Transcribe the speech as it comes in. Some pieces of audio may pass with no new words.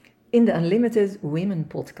In de Unlimited Women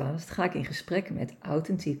podcast ga ik in gesprek met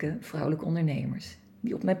authentieke vrouwelijke ondernemers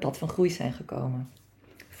die op mijn pad van groei zijn gekomen.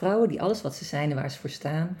 Vrouwen die alles wat ze zijn en waar ze voor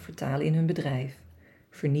staan vertalen in hun bedrijf.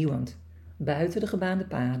 Vernieuwend, buiten de gebaande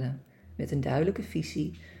paden, met een duidelijke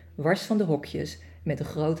visie, wars van de hokjes, met een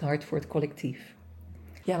groot hart voor het collectief.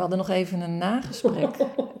 Ja, we hadden nog even een nagesprek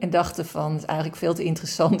en dachten van het is eigenlijk veel te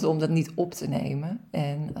interessant om dat niet op te nemen.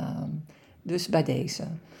 En dus bij deze.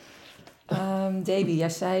 Davy, jij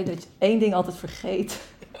zei dat je één ding altijd vergeet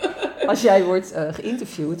als jij wordt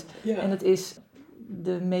geïnterviewd. Ja. En dat is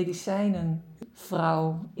de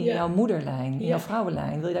medicijnenvrouw in jouw moederlijn, in jouw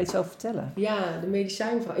vrouwenlijn. Wil je daar iets over vertellen? Ja, de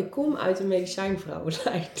medicijnvrouw. Ik kom uit een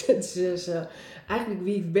medicijnvrouwenlijn. Dat is dus eigenlijk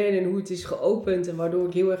wie ik ben en hoe het is geopend. En waardoor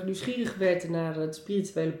ik heel erg nieuwsgierig werd naar het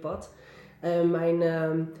spirituele pad.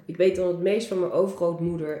 Ik weet dan het meest van mijn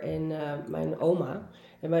overgrootmoeder en mijn oma.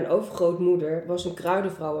 En mijn overgrootmoeder was een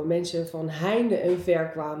kruidenvrouw waar mensen van heinde en ver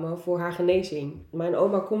kwamen voor haar genezing. Mijn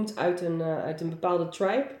oma komt uit een bepaalde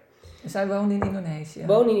tribe. Zij woonde in Indonesië.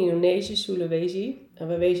 Woon in Indonesië, Sulawesi. En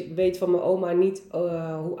we weten van mijn oma niet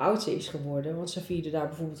hoe oud ze is geworden. Want ze vierde daar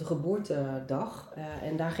bijvoorbeeld de geboortedag.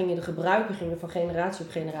 En daar gingen de gebruiken van generatie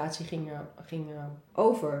op generatie gingen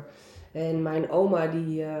over. En mijn oma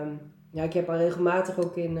ik heb haar regelmatig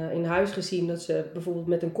ook in huis gezien dat ze bijvoorbeeld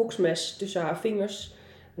met een koksmes tussen haar vingers.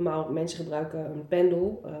 Normaal mensen gebruiken een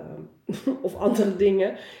pendel of andere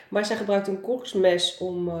dingen. Maar zij gebruikt een koksmes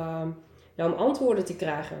om antwoorden te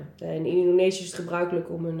krijgen. En in Indonesië is het gebruikelijk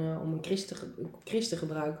om een kris te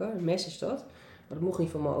gebruiken. Een mes is dat. Maar dat mocht niet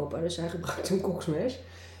van mijn opa, dus hij gebruikte een koksmes.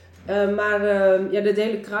 De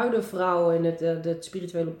hele kruidenvrouw en het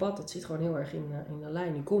spirituele pad, dat zit gewoon heel erg in de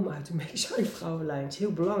lijn. Ik kom uit de medicijnvrouwenlijn. Het is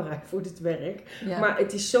heel belangrijk voor dit werk. Ja. Maar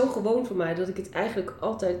het is zo gewoon voor mij dat ik het eigenlijk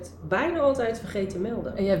bijna altijd vergeet te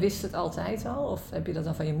melden. En jij wist het altijd al? Of heb je dat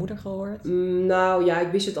dan van je moeder gehoord?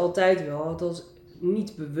 Ik wist het altijd wel. Althans,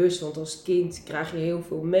 niet bewust, want als kind krijg je heel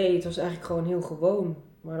veel mee. Het was eigenlijk gewoon heel gewoon.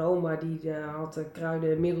 Mijn oma die had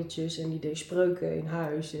kruiden en middeltjes en die deed spreuken in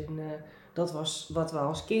huis. En dat was wat we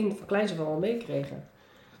als kind van kleins af aan al meekregen.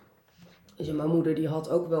 Dus mijn moeder die had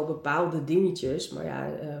ook wel bepaalde dingetjes.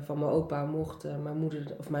 Maar van mijn opa mocht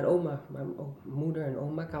mijn oma, mijn moeder en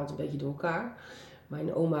oma, ik haal het een beetje door elkaar.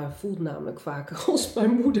 Mijn oma voelt namelijk vaker als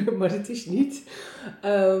mijn moeder, maar dat is niet.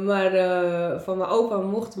 Van mijn opa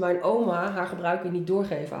mocht mijn oma haar gebruiken niet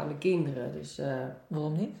doorgeven aan de kinderen. Dus,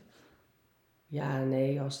 waarom niet? Ja,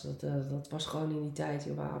 nee, dat was gewoon in die tijd.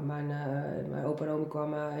 Mijn opa en oma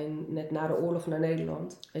kwamen net na de oorlog naar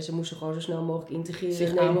Nederland. En ze moesten gewoon zo snel mogelijk integreren.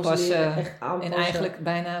 Zich aanpassen. En eigenlijk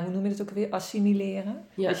bijna, hoe noem je het ook alweer, assimileren.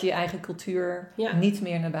 Ja. Dat je je eigen cultuur niet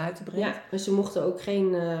meer naar buiten brengt. Ja, en ze mochten ook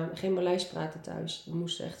geen Maleis praten thuis. Ze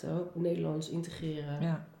moesten echt Nederlands integreren.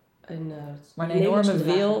 Ja. En, maar een enorme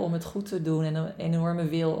wil om het goed te doen en een enorme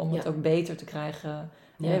wil om het ook beter te krijgen.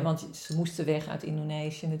 Ja, want ze moesten weg uit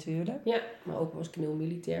Indonesië natuurlijk. Ja, maar ook was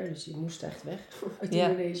militair, dus die moest echt weg uit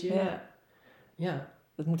Indonesië. Ja.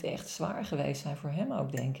 Dat moet echt zwaar geweest zijn voor hem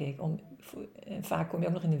ook, denk ik. Vaak kom je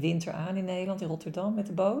ook nog in de winter aan in Nederland, in Rotterdam, met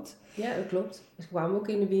de boot. Ja, dat klopt. Dus we kwamen ook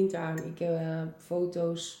in de winter aan. Ik heb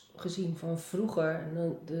foto's gezien van vroeger.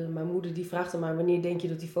 En dan, mijn moeder die vraagt dan maar, wanneer denk je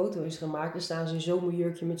dat die foto is gemaakt? Dan staan ze in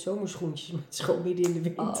zomerjurkje met zomerschoentjes, met schoon midden in de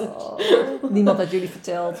winter. Oh. Niemand had jullie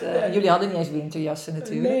verteld. Jullie hadden niet eens winterjassen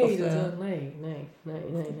natuurlijk.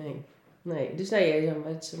 Nee. Dus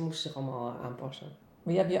ze moesten zich allemaal aanpassen.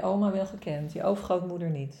 Maar je hebt je oma wel gekend, je overgrootmoeder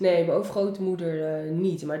niet? Nee, mijn overgrootmoeder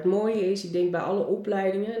niet. Maar het mooie is, ik denk bij alle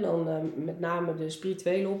opleidingen, en dan met name de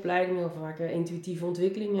spirituele opleidingen, of waar ik intuïtieve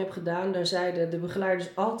ontwikkeling heb gedaan, daar zeiden de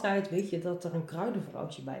begeleiders altijd, weet je dat er een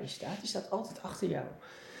kruidenvrouwtje bij je staat? Die staat altijd achter jou.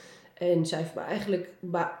 En zij heeft me eigenlijk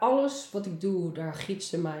bij alles wat ik doe, daar gietst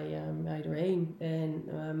ze mij doorheen. En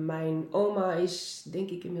mijn oma is, denk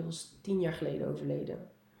ik, inmiddels 10 jaar geleden overleden.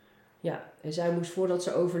 Ja, en zij moest voordat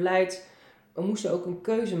ze overlijdt, moest ze ook een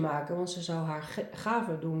keuze maken, want ze zou haar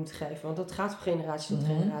gaven door moeten geven. Want dat gaat van generatie tot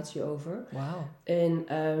generatie over. Wauw. En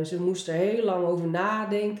ze moest er heel lang over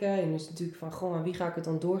nadenken. En dus natuurlijk van, aan wie ga ik het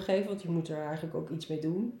dan doorgeven? Want je moet er eigenlijk ook iets mee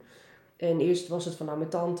doen. En eerst was het van mijn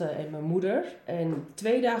tante en mijn moeder. En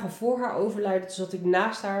 2 dagen voor haar overlijden zat ik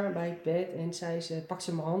naast haar bij het bed. En pakte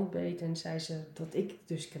ze mijn handbeet en zei ze dat ik het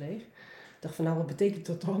dus kreeg. Ik dacht van, wat betekent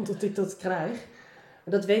dat dan, dat ik dat krijg?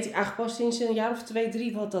 Dat weet ik eigenlijk pas sinds een jaar of 2,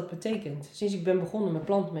 3 wat dat betekent. Sinds ik ben begonnen met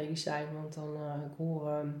plantmedicijn. Want dan, ik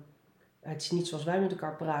hoor, het is niet zoals wij met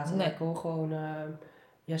elkaar praten. Nee. Ik hoor gewoon,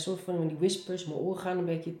 soort van die whispers, mijn oren gaan een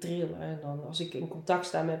beetje trillen. En dan als ik in contact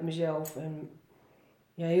sta met mezelf en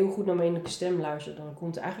heel goed naar mijn innerlijke stem luister, dan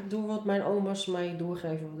komt het eigenlijk door wat mijn oma's mij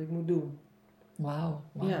doorgeven wat ik moet doen. Wauw.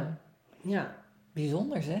 Ja.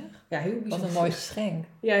 Bijzonder zeg. Ja, heel bijzonder. Wat een mooi geschenk.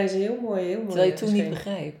 Ja, is een heel mooi Terwijl je toen geschenk. niet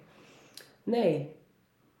begreep.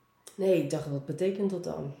 Nee, ik dacht, wat betekent dat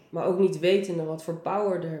dan? Maar ook niet wetende wat voor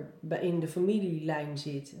power er in de familielijn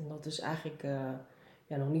zit. En dat is eigenlijk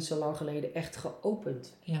nog niet zo lang geleden echt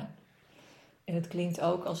geopend. Ja. En het klinkt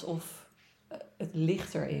ook alsof het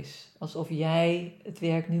lichter is. Alsof jij het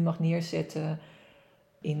werk nu mag neerzetten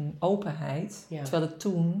in openheid. Ja. Terwijl het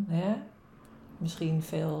toen misschien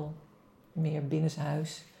veel meer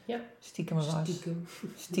binnenshuis stiekem was.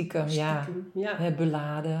 Stiekem, ja.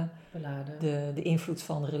 Beladen. De invloed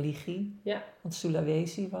van religie. Ja. Want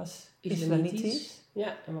Sulawesi was islamitisch.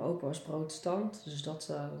 Ja, en mijn opa was protestant. Dus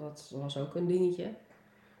dat was ook een dingetje.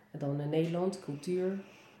 En dan in Nederland, cultuur.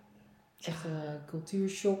 Echt een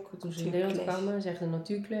cultuurshock toen ze in Nederland kwamen. Ze echt een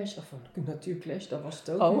natuurclash. Of een natuurclash, dat was het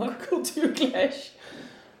ook. Maar een cultuurclash.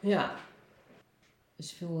 Ja.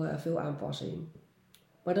 Dus veel aanpassing.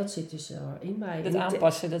 Maar dat zit dus in mij. Dat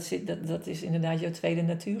aanpassen, dat is inderdaad jouw tweede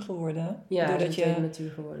natuur geworden. Ja, doordat dat is tweede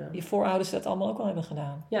natuur geworden. Je voorouders dat allemaal ook al hebben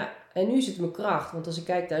gedaan. Ja, en nu is het mijn kracht. Want als ik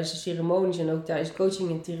kijk tijdens de ceremonies en ook tijdens coaching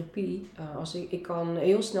en therapie. Ik kan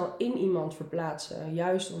heel snel in iemand verplaatsen.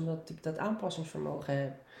 Juist omdat ik dat aanpassingsvermogen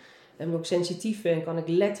heb. En omdat ik sensitief ben, kan ik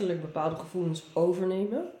letterlijk bepaalde gevoelens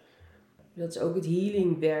overnemen. Dat is ook het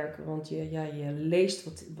healingwerk. Want je leest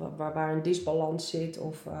waar een disbalans zit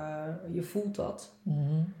of je voelt dat.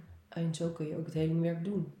 Mm-hmm. En zo kun je ook het healingwerk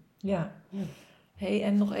doen. Ja. Hey,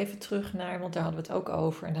 en nog even terug naar, want daar hadden we het ook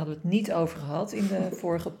over. En daar hadden we het niet over gehad in de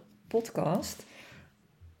vorige podcast.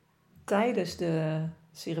 Tijdens de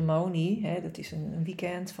ceremonie, dat is een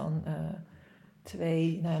weekend van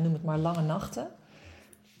 2, noem het maar lange nachten.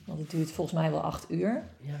 Want het duurt volgens mij wel 8 uur.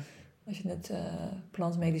 Ja. Als je het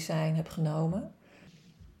plantmedicijn hebt genomen.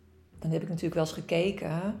 Dan heb ik natuurlijk wel eens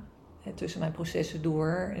gekeken tussen mijn processen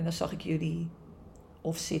door. En dan zag ik jullie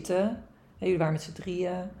of zitten. Jullie waren met z'n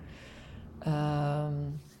drieën.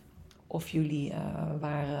 Of jullie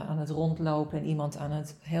waren aan het rondlopen en iemand aan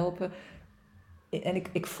het helpen. En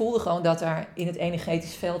ik voelde gewoon dat daar in het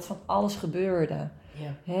energetisch veld van alles gebeurde.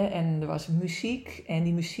 Ja. En er was muziek. En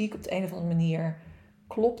die muziek op de een of andere manier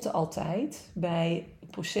klopte altijd bij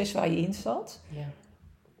het proces waar je in zat. Ja.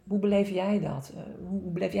 Hoe beleef jij dat?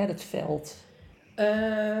 Hoe beleef jij dat veld?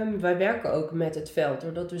 Wij werken ook met het veld.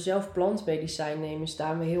 Doordat we zelf plantmedicijn nemen,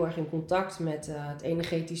 staan we heel erg in contact met het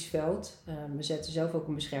energetisch veld. We zetten zelf ook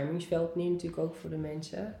een beschermingsveld neer, natuurlijk ook voor de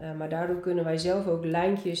mensen. Maar daardoor kunnen wij zelf ook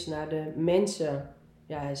lijntjes naar de mensen.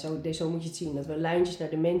 Ja, zo moet je het zien. Dat we lijntjes naar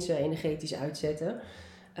de mensen energetisch uitzetten.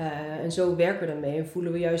 En zo werken we daarmee. En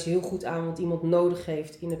voelen we juist heel goed aan wat iemand nodig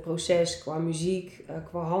heeft in het proces. Qua muziek,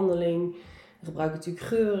 qua handeling. We gebruiken natuurlijk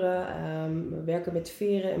geuren. We werken met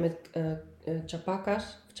veren en met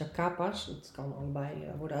chacapas. Dat kan allebei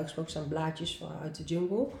worden uitgesproken. Dat zijn blaadjes uit de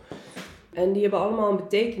jungle. En die hebben allemaal een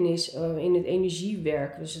betekenis in het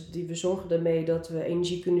energiewerk. Dus we zorgen ermee dat we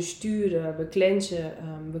energie kunnen sturen.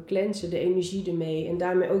 We cleansen de energie ermee. En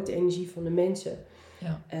daarmee ook de energie van de mensen.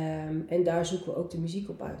 Ja. En daar zoeken we ook de muziek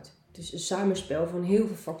op uit. Het is een samenspel van heel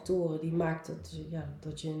veel factoren die maakt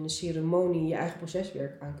dat je in een ceremonie je eigen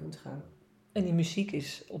proceswerk aan kunt gaan. En die muziek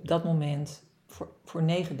is op dat moment voor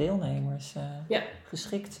 9 deelnemers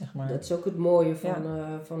geschikt, zeg maar. Dat is ook het mooie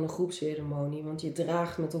van een groepsceremonie. Want je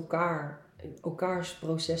draagt met elkaars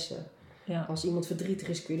processen. Ja. Als iemand verdrietig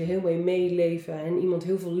is, kun je er heel mee meeleven. En iemand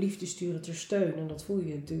heel veel liefde sturen ter steun. En dat voel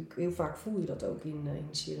je natuurlijk, heel vaak voel je dat ook in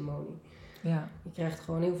de ceremonie. Ja. Je krijgt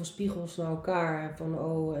gewoon heel veel spiegels naar elkaar.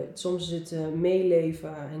 Van soms is het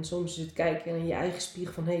meeleven en soms is het kijken in je eigen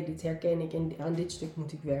spiegel van dit herken ik en aan dit stuk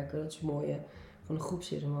moet ik werken. Dat is het mooie van een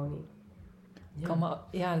groepsceremonie.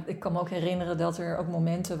 Ja. Ik kan me ook herinneren dat er ook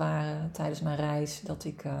momenten waren tijdens mijn reis dat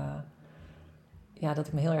ik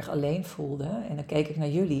me heel erg alleen voelde. En dan keek ik naar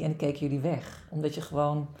jullie en dan keken jullie weg. Omdat je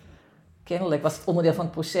gewoon, kennelijk was het onderdeel van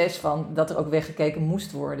het proces van dat er ook weggekeken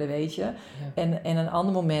moest worden, weet je. Ja. En een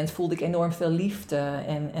ander moment voelde ik enorm veel liefde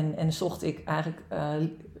en zocht ik eigenlijk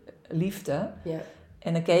liefde. Ja.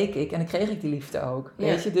 En dan keek ik en dan kreeg ik die liefde ook,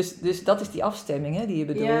 weet je. Dus dat is die afstemming, hè, die je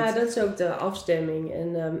bedoelt. Ja, dat is ook de afstemming.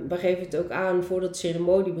 En we geven het ook aan voordat de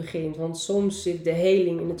ceremonie begint. Want soms zit de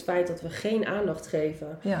heling in het feit dat we geen aandacht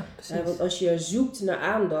geven. Ja, precies. Want als je zoekt naar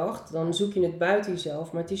aandacht, dan zoek je het buiten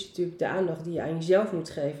jezelf. Maar het is natuurlijk de aandacht die je aan jezelf moet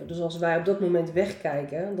geven. Dus als wij op dat moment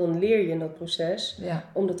wegkijken, dan leer je in dat proces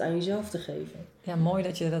om dat aan jezelf te geven. Ja, mooi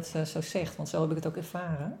dat je dat zo zegt, want zo heb ik het ook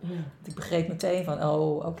ervaren. Ja. Ik begreep meteen van,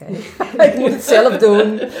 oké, ik moet het zelf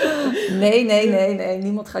doen. Nee,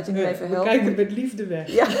 niemand gaat je nu even helpen. We kijken met liefde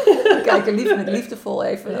weg. Ja, we kijken met liefdevol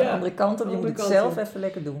even aan de andere kant op. Je moet het zelf even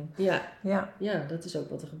lekker doen. Ja, dat is ook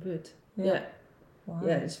wat er gebeurt. Wow.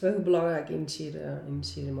 Ja, het is wel heel belangrijk in de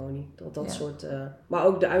ceremonie. Dat soort... maar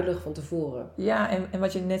ook de uitleg van tevoren. Ja, en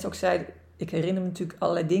wat je net ook zei, ik herinner me natuurlijk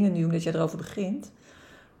allerlei dingen nu, omdat jij erover begint.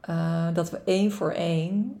 Dat we 1 voor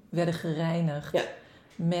 1 werden gereinigd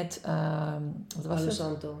met, wat was Palo het?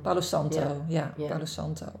 Santo. Palo Santo, Ja. Palo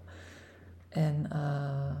Santo. En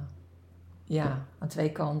aan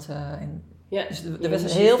 2 kanten. En dus er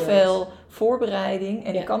was heel veel voorbereiding.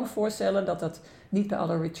 En ik kan me voorstellen dat dat niet bij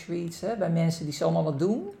alle retreats, bij mensen die zomaar wat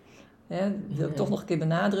doen, wil ik toch nog een keer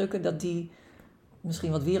benadrukken, dat die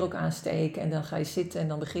misschien wat wierook aansteken en dan ga je zitten en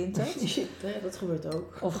dan begint het. Ja, dat gebeurt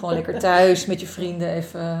ook. Of gewoon lekker thuis met je vrienden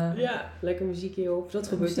even... Ja, lekker muziekje op. Dat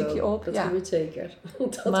gebeurt muziekje ook. op, Dat ja. gebeurt zeker.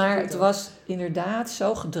 Maar het was inderdaad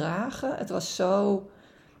zo gedragen. Het was zo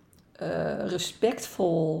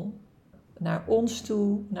respectvol naar ons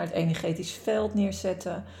toe, naar het energetisch veld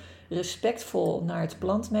neerzetten. Respectvol naar het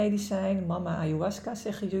plantmedicijn. Mama ayahuasca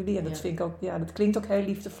zeggen jullie. En dat vind ik ook, dat klinkt ook heel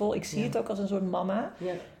liefdevol. Ik zie het ook als een soort mama.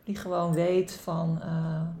 Ja. Die gewoon weet van,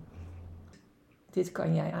 dit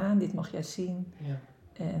kan jij aan, dit mag jij zien. Ja.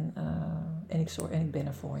 En ik ben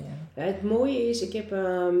er voor je. Ja, het mooie is, ik heb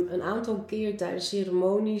een aantal keer tijdens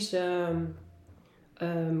ceremonies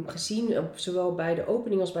gezien, zowel bij de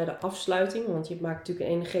opening als bij de afsluiting. Want je maakt natuurlijk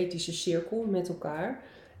een energetische cirkel met elkaar.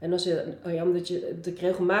 En omdat ik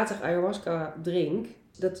regelmatig ayahuasca drink,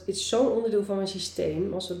 dat is zo'n onderdeel van mijn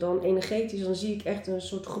systeem. Als het dan energetisch, dan zie ik echt een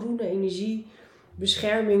soort groene energie,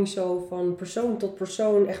 bescherming zo van persoon tot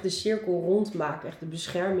persoon, echt de cirkel rondmaken. Echt de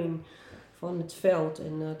bescherming van het veld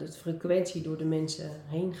en de frequentie door de mensen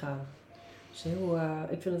heen gaan. Dus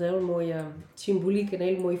ik vind het een hele mooie symboliek en een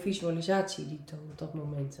hele mooie visualisatie die ik dan op dat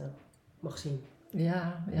moment mag zien.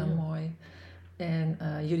 Ja, mooi. En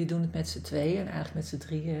jullie doen het met z'n tweeën en eigenlijk met z'n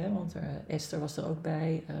drieën, hè? Want Esther was er ook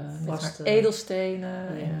bij met haar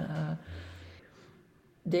edelstenen. Ja. En,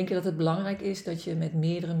 denk je dat het belangrijk is dat je met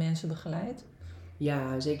meerdere mensen begeleidt?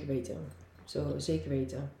 Ja, zeker weten. Zeker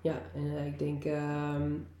weten. Ja, en ik denk...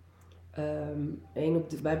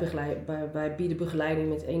 wij bieden begeleiding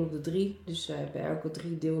met 1 op de 3. Dus bij elke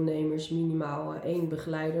 3 deelnemers minimaal 1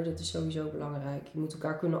 begeleider. Dat is sowieso belangrijk. Je moet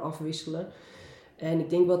elkaar kunnen afwisselen. En ik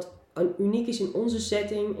denk wat uniek is in onze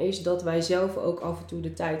setting, is dat wij zelf ook af en toe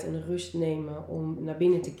de tijd en de rust nemen om naar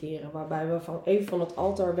binnen te keren. Waarbij we even van het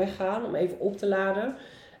altaar weggaan om even op te laden.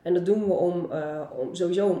 En dat doen we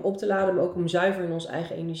sowieso om op te laden, maar ook om zuiver in onze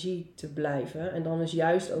eigen energie te blijven. En dan is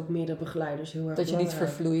juist ook meerdere begeleiders heel erg belangrijk. Dat je niet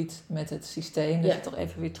vervloeit met het systeem, dat je toch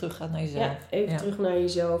even weer terug gaat naar jezelf. Ja, even terug naar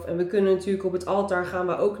jezelf. En we kunnen natuurlijk op het altaar gaan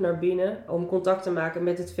we ook naar binnen om contact te maken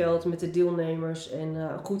met het veld, met de deelnemers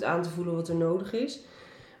en goed aan te voelen wat er nodig is.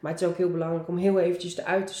 Maar het is ook heel belangrijk om heel eventjes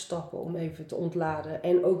eruit te stappen, om even te ontladen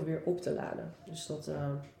en ook weer op te laden. Dus dat...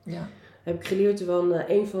 heb ik geleerd van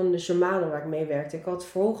een van de shamanen waar ik mee werkte.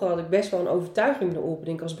 Vroeger had ik best wel een overtuiging erop. Ik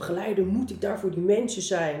denk, als begeleider moet ik daar voor die mensen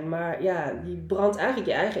zijn. Maar ja, je brandt eigenlijk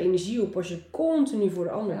je eigen energie op als je continu voor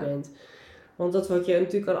de ander bent. Want dat wat je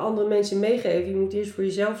natuurlijk aan andere mensen meegeeft, je moet eerst voor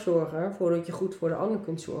jezelf zorgen, voordat je goed voor de ander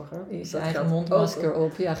kunt zorgen. Je eigen mondmasker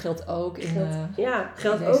op, geldt ook in...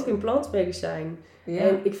 geldt ook in plantmedicijn. Ja.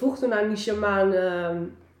 En ik vroeg toen aan die shamaan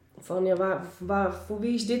voor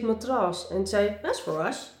wie is dit matras? En zei, that's for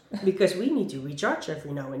us. Because we need to recharge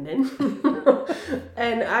every now and then.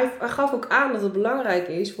 En hij gaf ook aan dat het belangrijk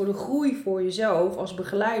is voor de groei voor jezelf als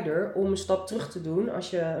begeleider om een stap terug te doen als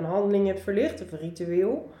je een handeling hebt verlicht of een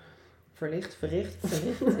ritueel. Verricht,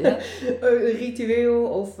 ja. Een ritueel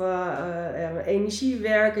of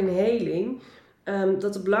energiewerk, een heling.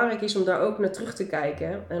 Dat het belangrijk is om daar ook naar terug te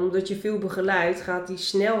kijken. En omdat je veel begeleidt, gaat die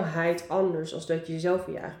snelheid anders als dat je zelf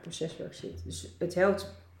in je eigen proceswerk zit. Dus het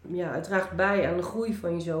helpt. Ja, het draagt bij aan de groei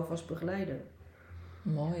van jezelf als begeleider.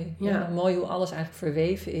 Mooi. Ja, mooi hoe alles eigenlijk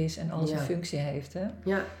verweven is en alles een functie heeft. Hè?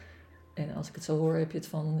 Ja. En als ik het zo hoor, heb je het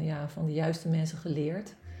van de juiste mensen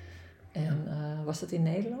geleerd. En was dat in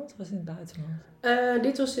Nederland of was het in het buitenland?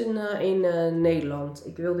 Dit was in Nederland.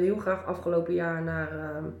 Ik wilde heel graag afgelopen jaar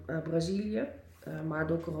naar Brazilië. Maar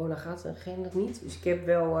door corona ging dat niet. Dus ik heb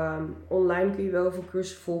wel, online kun je wel veel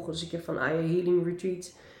cursussen volgen. Dus ik heb van Aya Healing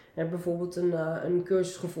Retreat... Ik heb bijvoorbeeld een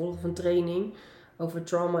cursus gevolgd of een training over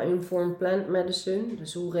trauma-informed plant medicine.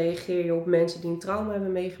 Dus hoe reageer je op mensen die een trauma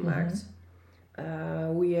hebben meegemaakt.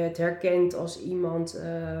 Hoe je het herkent als iemand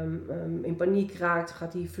in paniek raakt,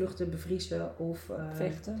 gaat hij vluchten, bevriezen of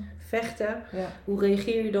vechten. Ja. Hoe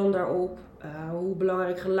reageer je dan daarop? Hoe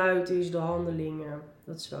belangrijk geluid is, de handelingen.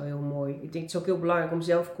 Dat is wel heel mooi. Ik denk het is ook heel belangrijk om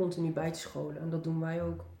zelf continu bij te scholen. En dat doen wij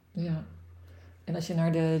ook. Ja. En als je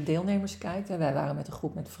naar de deelnemers kijkt, wij waren met een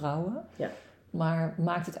groep met vrouwen. Ja. Maar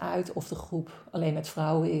maakt het uit of de groep alleen met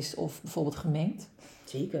vrouwen is of bijvoorbeeld gemengd?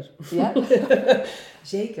 Zeker. Ja?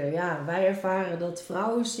 Zeker, ja. Wij ervaren dat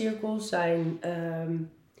vrouwencirkels zijn...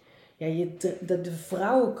 de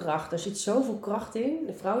vrouwenkracht, daar zit zoveel kracht in.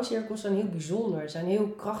 De vrouwencirkels zijn heel bijzonder. Het zijn heel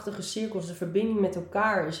krachtige cirkels. De verbinding met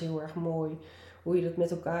elkaar is heel erg mooi. Hoe je dat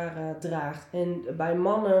met elkaar draagt. En bij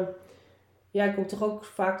mannen... Ja, komt toch ook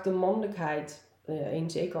vaak de mannelijkheid.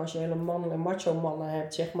 Zeker als je hele macho mannen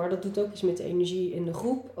hebt, zeg maar. Dat doet ook iets met de energie in de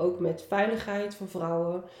groep. Ook met veiligheid van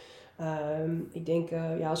vrouwen. Ik denk,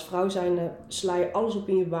 als vrouw zijnde sla je alles op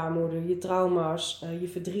in je baarmoeder. Je trauma's, je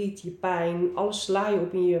verdriet, je pijn. Alles sla je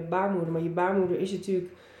op in je baarmoeder. Maar je baarmoeder is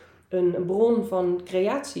natuurlijk een bron van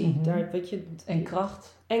creatie. Mhm. Daar, weet je, En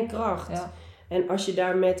kracht. En kracht. Ja. En als je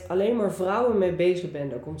daar met alleen maar vrouwen mee bezig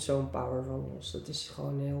bent, dan komt zo'n power van los. Dat is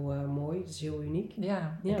gewoon heel mooi. Dat is heel uniek.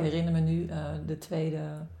 Ja, Ja. Ik herinner me nu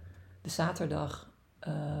de zaterdag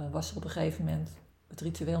was er op een gegeven moment het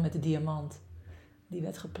ritueel met de diamant. Die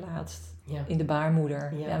werd geplaatst in de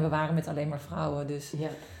baarmoeder. Ja. Ja, en we waren met alleen maar vrouwen, dus Ja.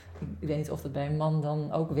 ik weet niet of dat bij een man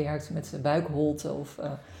dan ook werkt met zijn buikholte.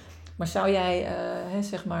 Maar zou jij,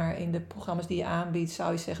 zeg maar, in de programma's die je aanbiedt,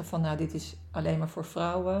 zou je zeggen van nou, dit is alleen maar voor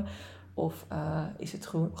vrouwen? Of is het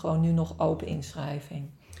gewoon nu nog open inschrijving?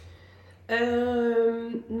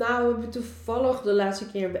 We hebben toevallig de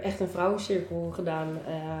laatste keer echt een vrouwencirkel gedaan.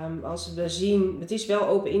 Als we zien, het is wel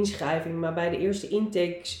open inschrijving, maar bij de eerste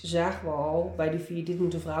intakes zagen we al bij die 4, dit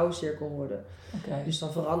moet een vrouwencirkel worden. Okay. Dus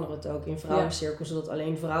dan veranderen we het ook in vrouwencirkels, zodat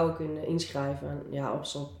alleen vrouwen kunnen inschrijven. En ja,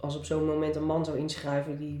 als op zo'n moment een man zou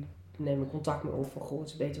inschrijven, die nemen contact mee op van goh, het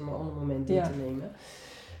is beter om een ander moment in te nemen.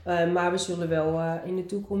 Maar we zullen wel in de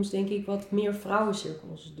toekomst denk ik wat meer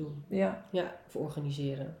vrouwencirkels doen. Ja, of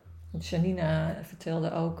organiseren. Janina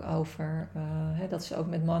vertelde ook over dat ze ook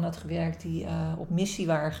met mannen had gewerkt die op missie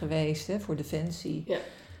waren geweest voor Defensie. Ja.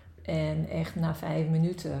 En echt na 5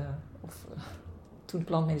 minuten, toen de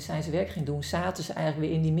plantmedicijn zijn werk ging doen, zaten ze eigenlijk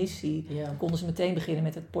weer in die missie. Ja. Dan konden ze meteen beginnen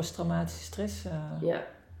met het posttraumatische stress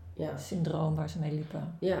syndroom waar ze mee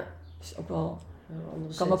liepen. Ja. Dus ook wel...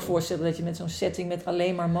 Ik kan me ook voorstellen dat je met zo'n setting met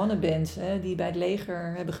alleen maar mannen bent, die bij het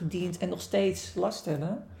leger hebben gediend en nog steeds last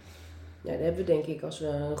hebben. Ja, dat hebben we denk ik, als we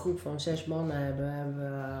een groep van 6 mannen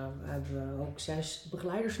hebben we ook 6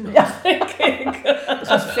 begeleiders nodig, denk ik. Dan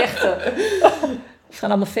gaan ze vechten. Ze gaan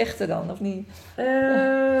allemaal vechten dan, of niet?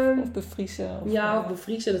 Of bevriezen? Of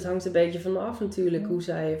bevriezen, dat hangt een beetje vanaf natuurlijk, hoe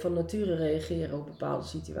zij van nature reageren op bepaalde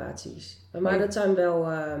situaties. Maar dat zijn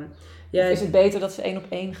wel... is het beter dat ze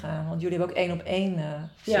 1-op-1 gaan? Want jullie hebben ook 1-op-1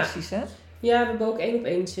 sessies, hè? Ja, we hebben ook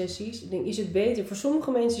 1-op-1 sessies. Ik denk, is het beter? Voor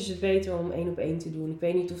sommige mensen is het beter om 1-op-1 te doen. Ik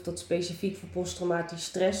weet niet of dat specifiek voor posttraumatisch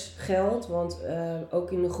stress geldt. Want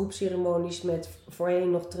ook in de groepsceremonies met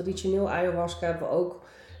voorheen nog traditioneel ayahuasca hebben we ook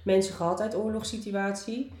mensen gehad uit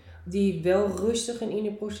oorlogssituatie. Die wel rustig en in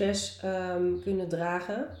het proces kunnen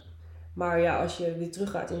dragen. Maar ja, als je weer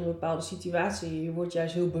teruggaat in een bepaalde situatie, je wordt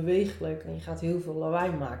juist heel bewegelijk en je gaat heel veel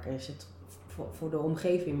lawaai maken. Is het voor de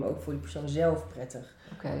omgeving, maar ook voor die persoon zelf prettig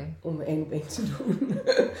om 1-op-1 te doen.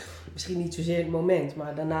 Misschien niet zozeer het moment,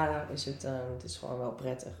 maar daarna is het is gewoon wel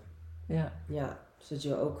prettig. Ja. Ja, zodat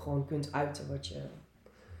je ook gewoon kunt uiten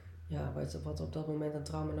wat op dat moment aan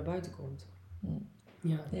trauma naar buiten komt.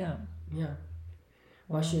 Ja.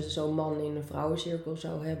 Maar als je zo'n man in een vrouwencirkel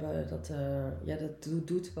zou hebben, dat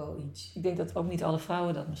doet wel iets. Ik denk dat ook niet alle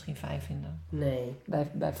vrouwen dat misschien fijn vinden. Nee.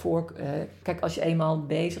 Kijk, als je eenmaal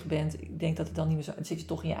bezig bent, ik denk dat het dan niet meer zo... Dan zit je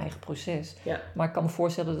toch in je eigen proces. Ja. Maar ik kan me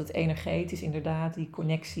voorstellen dat het energetisch inderdaad, die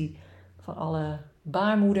connectie van alle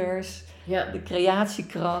baarmoeders, de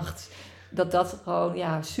creatiekracht, dat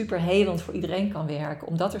gewoon super helend voor iedereen kan werken.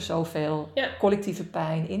 Omdat er zoveel collectieve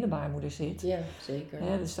pijn in de baarmoeder zit. Ja, zeker.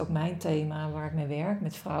 Dat is ook mijn thema waar ik mee werk,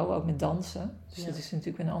 met vrouwen, ook met dansen. Dus dat is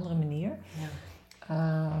natuurlijk een andere manier.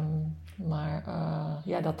 Ja.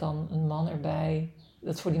 Dat dan een man erbij,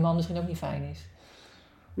 dat voor die man misschien ook niet fijn is.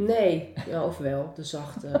 Nee, ofwel, de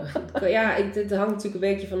zachte. Het hangt natuurlijk een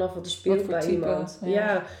beetje vanaf wat er speelt bij type, iemand.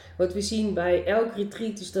 Ja, wat we zien bij elk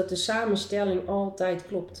retreat is dat de samenstelling altijd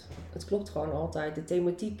klopt. Het klopt gewoon altijd. De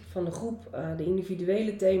thematiek van de groep, de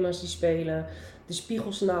individuele thema's die spelen, de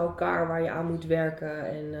spiegels naar elkaar waar je aan moet werken.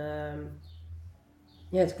 En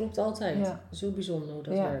het klopt altijd. Ja. Het is heel bijzonder hoe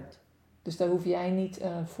dat werkt. Dus daar hoef jij niet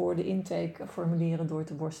voor de intakeformulieren door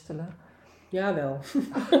te worstelen? Jawel.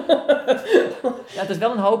 Het is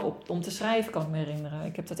wel een hoop om te schrijven, kan ik me herinneren.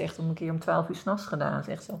 Ik heb dat echt een keer om 12 uur 's nachts gedaan. Het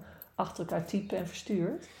is echt zo achter elkaar typen en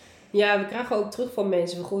verstuurd. Ja, we krijgen ook terug van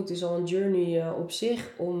mensen van het is al een journey op zich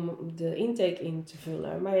om de intake in te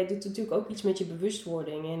vullen. Maar je doet natuurlijk ook iets met je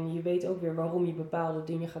bewustwording. En je weet ook weer waarom je bepaalde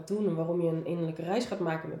dingen gaat doen en waarom je een innerlijke reis gaat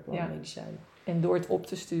maken met plantmedicijn. En door het op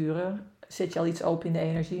te sturen zet je al iets open in de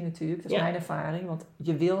energie natuurlijk. Dat is mijn ervaring, want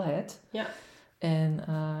je wil het. Ja.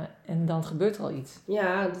 En dan gebeurt er al iets.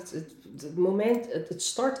 Ja, het moment, het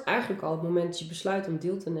start eigenlijk al het moment dat je besluit om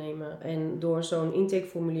deel te nemen. En door zo'n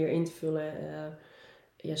intakeformulier in te vullen,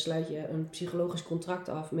 sluit je een psychologisch contract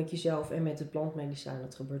af met jezelf en met het plantmedicijn.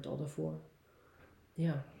 Dat gebeurt al daarvoor.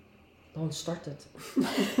 Ja, dan start het.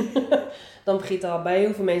 Dan begint al, bij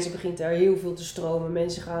heel veel mensen begint er heel veel te stromen.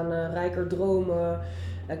 Mensen gaan rijker dromen.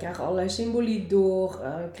 Krijgen allerlei symboliek door,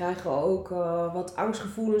 krijgen ook wat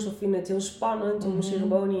angstgevoelens of vinden het heel spannend om een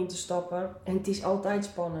ceremonie in te stappen. En het is altijd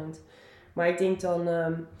spannend. Maar ik denk dan,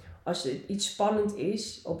 als er iets spannend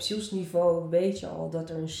is, op zielsniveau weet je al dat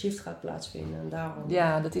er een shift gaat plaatsvinden. En daarom...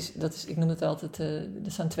 Ja, dat is, ik noem het altijd, er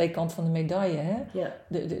zijn twee kanten van de medaille. Hè? Ja.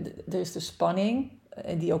 Er is de spanning,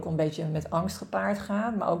 die ook een beetje met angst gepaard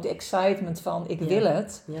gaat. Maar ook de excitement van, ik wil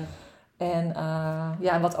het. Ja.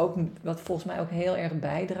 En wat volgens mij ook heel erg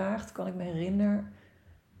bijdraagt, kan ik me herinneren.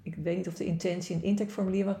 Ik weet niet of de intentie een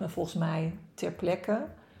intakeformulier was, maar volgens mij ter plekke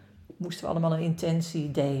moesten we allemaal een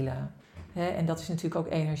intentie delen. Hè? En dat is natuurlijk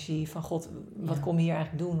ook energie van God, wat kom je hier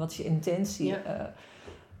eigenlijk doen? Wat is je intentie? Ja.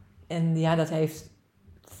 En ja, dat heeft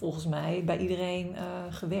volgens mij bij iedereen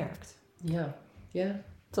gewerkt. Ja. Ja.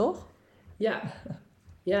 Toch? Ja.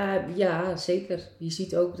 Ja, zeker. Je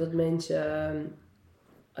ziet ook dat mensen...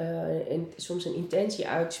 soms een intentie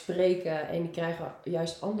uitspreken en die krijgen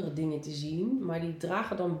juist andere dingen te zien, maar die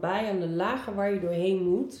dragen dan bij aan de lagen waar je doorheen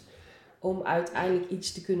moet om uiteindelijk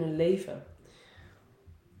iets te kunnen leven.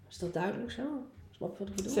 Is dat duidelijk zo? Snap je wat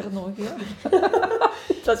ik bedoel? Zeg het nog een keer.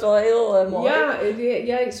 Dat is wel heel mooi.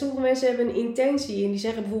 Ja, sommige mensen hebben een intentie en die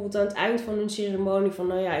zeggen bijvoorbeeld aan het eind van hun ceremonie van,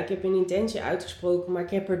 nou ja, ik heb een intentie uitgesproken, maar ik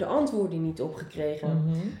heb er de antwoorden niet op gekregen.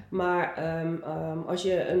 Mm-hmm. Maar als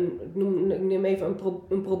je neem even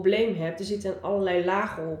een probleem hebt, er zitten allerlei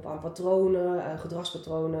lagen op aan patronen,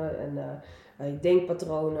 gedragspatronen en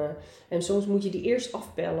denkpatronen. En soms moet je die eerst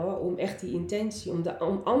afpellen om echt die intentie,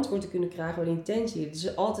 om antwoord te kunnen krijgen bij de intentie. Het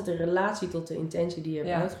is altijd een relatie tot de intentie die je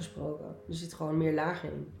hebt uitgesproken. Er zit gewoon meer lagen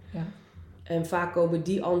in. Ja. En vaak komen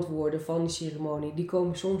die antwoorden van die ceremonie, die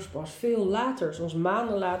komen soms pas veel later. Soms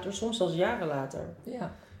maanden later, soms zelfs jaren later.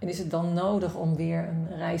 Ja. En is het dan nodig om weer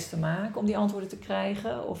een reis te maken om die antwoorden te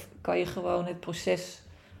krijgen? Of kan je gewoon het proces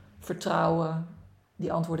vertrouwen,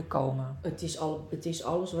 die antwoorden komen? Het is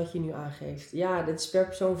alles wat je nu aangeeft. Ja, dat is per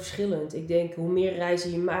persoon verschillend. Ik denk, hoe meer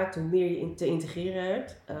reizen je maakt, hoe meer je te integreren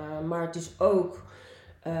hebt. Maar het is ook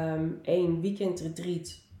 1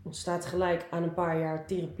 weekendretreat staat gelijk aan een paar jaar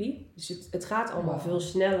therapie. Dus het gaat allemaal veel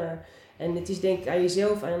sneller. En het is denk ik aan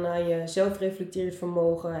jezelf en aan je zelfreflecterend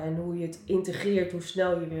vermogen en hoe je het integreert, hoe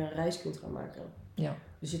snel je weer een reis kunt gaan maken. Ja.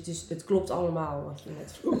 Dus het klopt allemaal wat je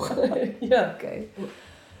net vroeg. Ja, oké.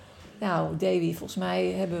 Nou, Davy, volgens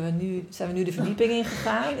mij zijn we nu de verdieping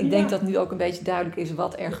ingegaan. Ik denk dat nu ook een beetje duidelijk is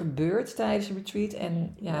wat er gebeurt tijdens een retreat.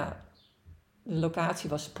 En ja, de locatie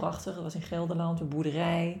was prachtig. Het was in Gelderland, een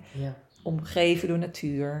boerderij, omgeven door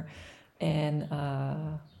natuur. En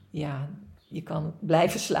je kan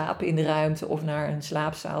blijven slapen in de ruimte of naar een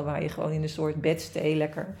slaapzaal waar je gewoon in een soort bedstee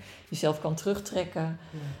lekker jezelf kan terugtrekken.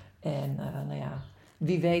 Ja. En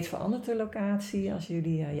wie weet verandert de locatie als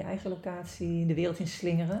jullie je eigen locatie de wereld in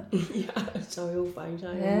slingeren. Ja, het zou heel fijn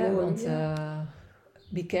zijn. Want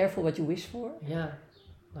be careful what you wish for. Ja,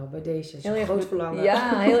 nou bij deze is een groot verlangen.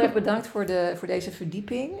 Ja, heel erg bedankt voor deze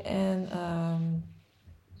verdieping. En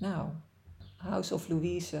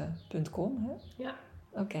houseoflouise.com. Hè? Ja.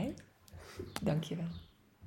 Oké, dankjewel.